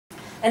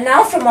And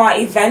now from our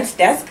events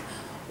desk,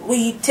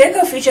 we take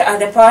a feature at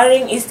the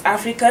Powering East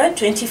Africa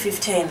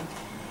 2015.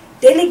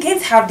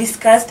 Delegates have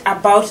discussed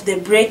about the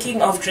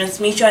breaking of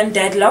transmission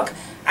deadlock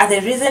at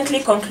the recently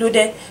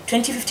concluded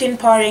 2015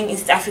 Powering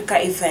East Africa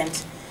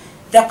event.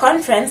 The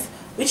conference,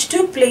 which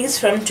took place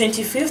from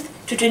 25th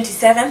to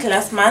 27th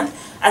last month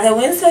at the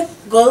Windsor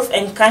Golf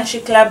and Country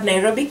Club,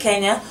 Nairobi,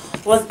 Kenya,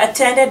 was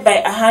attended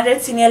by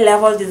 100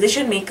 senior-level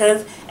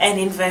decision-makers and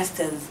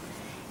investors.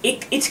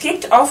 It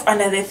kicked off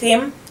under the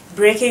theme,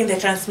 Breaking the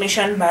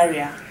Transmission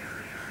Barrier.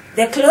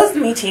 The closed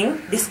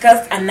meeting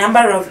discussed a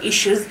number of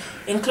issues,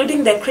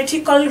 including the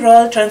critical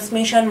role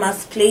transmission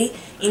must play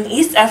in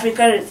East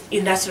Africa's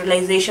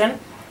industrialization,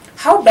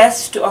 how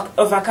best to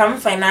overcome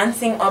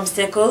financing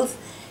obstacles,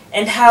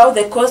 and how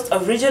the cost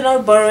of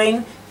regional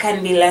borrowing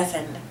can be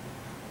lessened.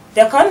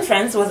 The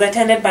conference was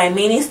attended by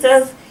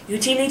ministers,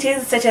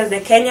 utilities such as the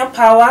Kenya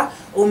Power,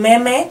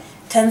 Umeme,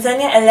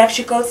 Tanzania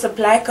Electrical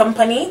Supply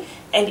Company,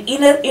 and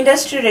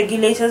industry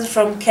regulators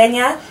from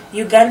Kenya,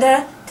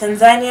 Uganda,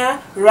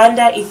 Tanzania,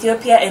 Rwanda,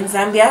 Ethiopia, and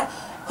Zambia,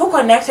 who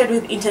connected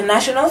with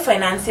international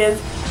financiers,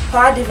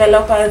 power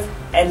developers,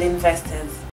 and investors.